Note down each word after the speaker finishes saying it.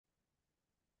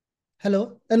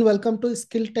Hello and welcome to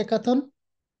Skill Techathon.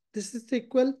 This is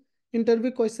SQL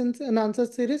Interview Questions and Answer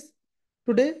series.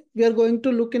 Today we are going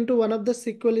to look into one of the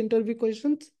SQL interview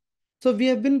questions. So we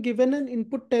have been given an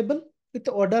input table with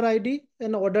order ID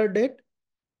and order date,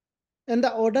 and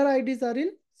the order IDs are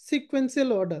in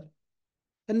sequential order.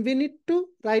 And we need to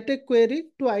write a query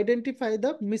to identify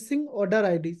the missing order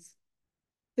IDs.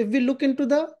 If we look into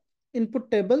the input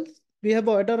tables, we have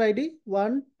order ID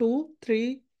 1, 2,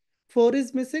 3, 4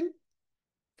 is missing.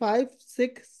 5,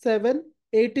 6, 7,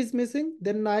 8 is missing,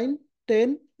 then 9,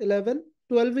 10, 11,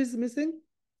 12 is missing,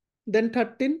 then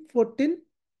 13, 14,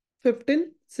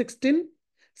 15, 16,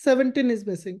 17 is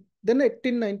missing, then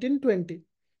 18, 19, 20.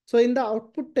 So in the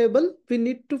output table, we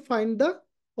need to find the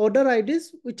order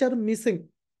IDs which are missing.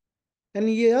 And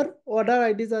here order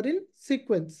IDs are in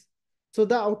sequence. So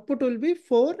the output will be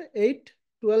 4, 8,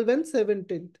 12 and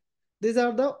 17. These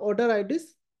are the order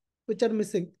IDs which are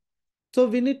missing. So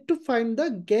we need to find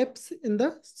the gaps in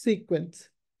the sequence.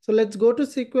 So let's go to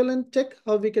SQL and check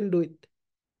how we can do it.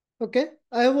 Okay,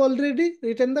 I have already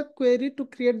written the query to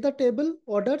create the table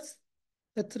orders.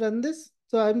 Let's run this.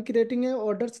 So I'm creating a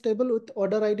orders table with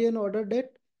order ID and order date.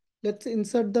 Let's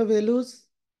insert the values.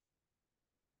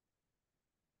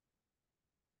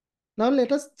 Now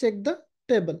let us check the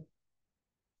table.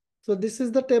 So this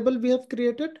is the table we have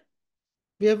created.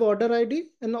 We have order ID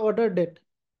and order date.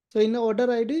 So in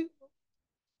order ID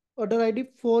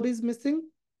 4 is missing,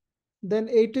 then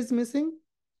 8 is missing,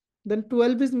 then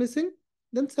 12 is missing,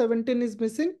 then 17 is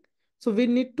missing. So we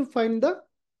need to find the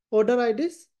order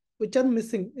IDs which are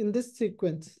missing in this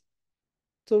sequence.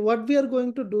 So what we are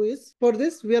going to do is, for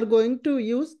this, we are going to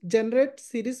use generate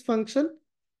series function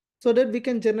so that we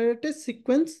can generate a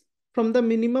sequence from the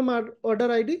minimum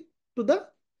order ID to the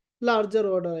larger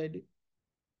order ID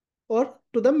or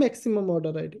to the maximum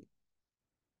order ID.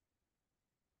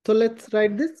 So let's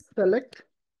write this select.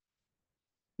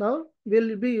 Now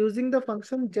we'll be using the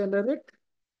function generate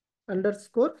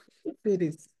underscore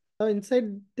series. Now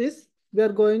inside this, we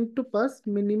are going to pass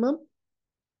minimum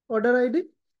order ID,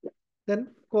 then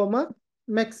comma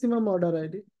maximum order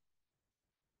ID.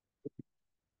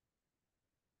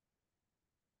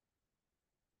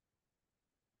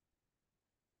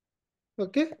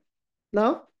 Okay.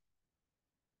 Now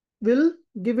we'll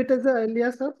give it as an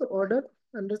alias of order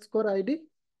underscore ID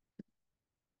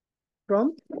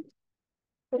from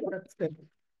that table.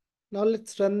 Now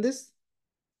let's run this.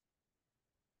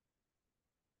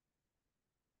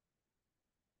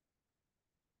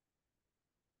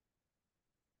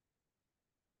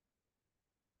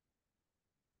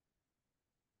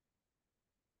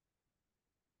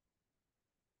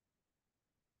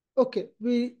 Okay,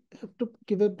 we have to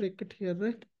give a bracket here,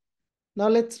 right? Now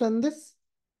let's run this.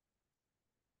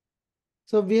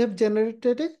 So we have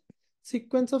generated a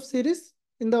sequence of series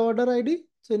in the order ID.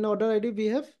 So in order ID, we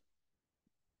have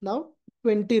now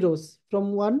 20 rows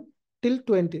from 1 till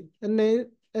 20. And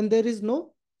there is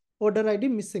no order ID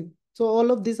missing. So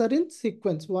all of these are in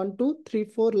sequence 1, 2, 3,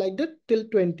 4 like that till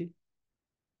 20.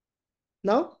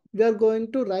 Now we are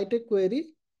going to write a query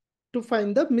to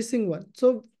find the missing one.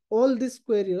 So all this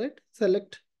query, right?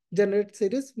 Select generate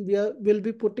series. Will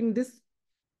be putting this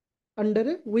under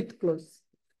a with clause.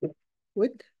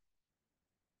 With,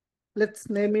 let's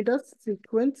name it as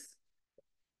sequence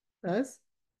as,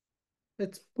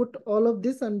 let's put all of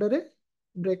this under a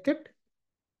bracket.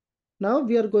 Now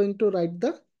we are going to write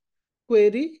the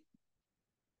query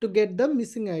to get the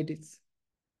missing IDs.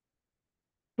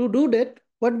 To do that,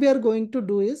 what we are going to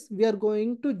do is we are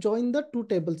going to join the two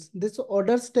tables. This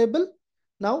orders table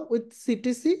now with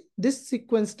CTC, this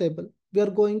sequence table. We are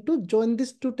going to join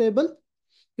these two tables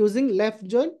using left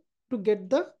join to get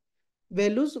the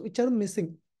values which are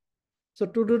missing. So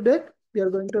to do that, we are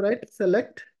going to write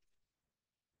select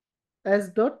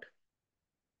as dot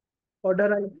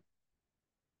order ID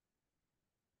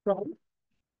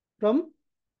from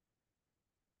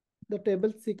the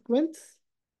table sequence,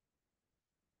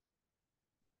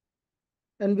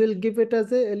 and we'll give it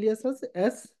as a alias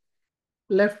as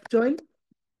left join.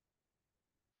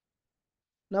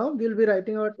 Now we'll be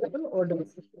writing our table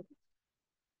orders,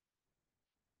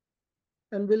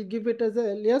 and we'll give it as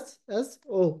a alias as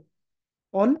O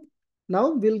on. Now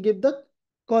we'll give the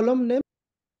column name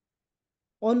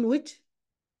on which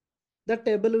the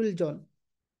table will join.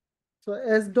 So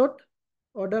S dot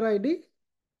order ID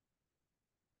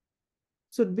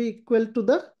should be equal to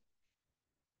the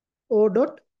O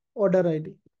dot order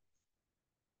ID.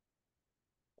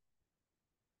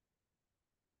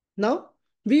 Now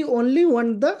we only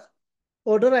want the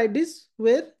order IDs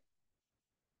where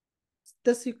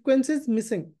the sequence is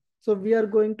missing. So we are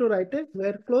going to write a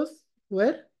where clause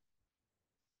where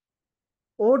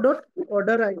O dot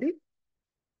order ID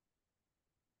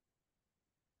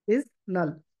is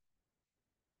null.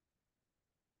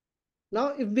 Now,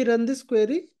 if we run this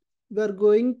query, we are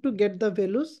going to get the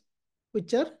values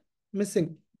which are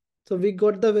missing. So we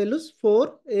got the values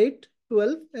 4, 8,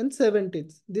 12, and 17.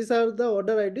 These are the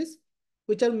order IDs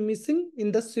which are missing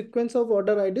in the sequence of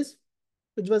order IDs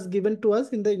which was given to us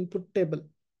in the input table.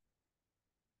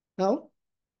 Now,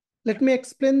 let me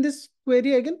explain this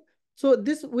query again. So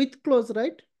this with clause,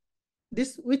 right?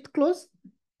 This with clause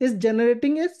is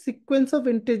generating a sequence of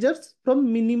integers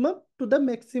from minimum to the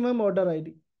maximum order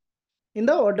ID in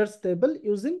the orders table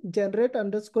using generate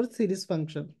underscore series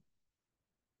function.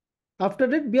 After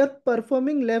that, we are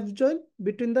performing left join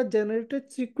between the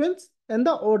generated sequence and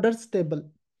the orders table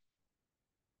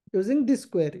using this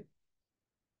query.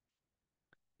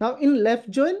 Now in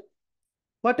left join,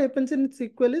 what happens in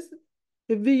SQL is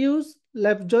if we use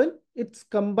left join, it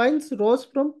combines rows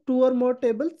from 2 or more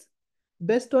tables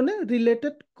based on a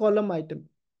related column item.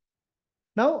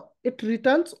 Now it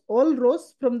returns all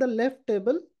rows from the left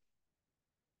table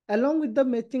along with the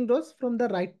matching rows from the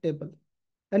right table.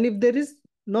 And if there is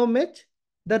no match,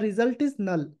 the result is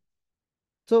null.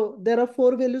 So there are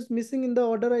 4 values missing in the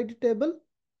order ID table.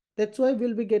 That's why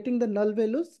we'll be getting the null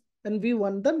values and we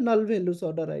want the null values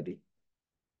order ID.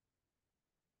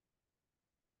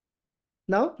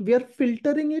 Now we are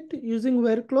filtering it using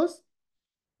where clause.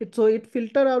 So it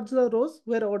filter out the rows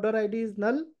where order ID is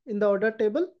null in the order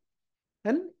table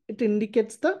and it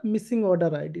indicates the missing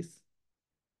order IDs.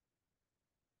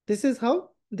 This is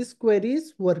how this query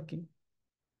is working.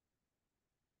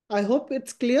 I hope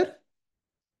it's clear.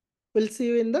 We'll see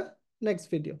you in the next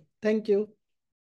video. Thank you.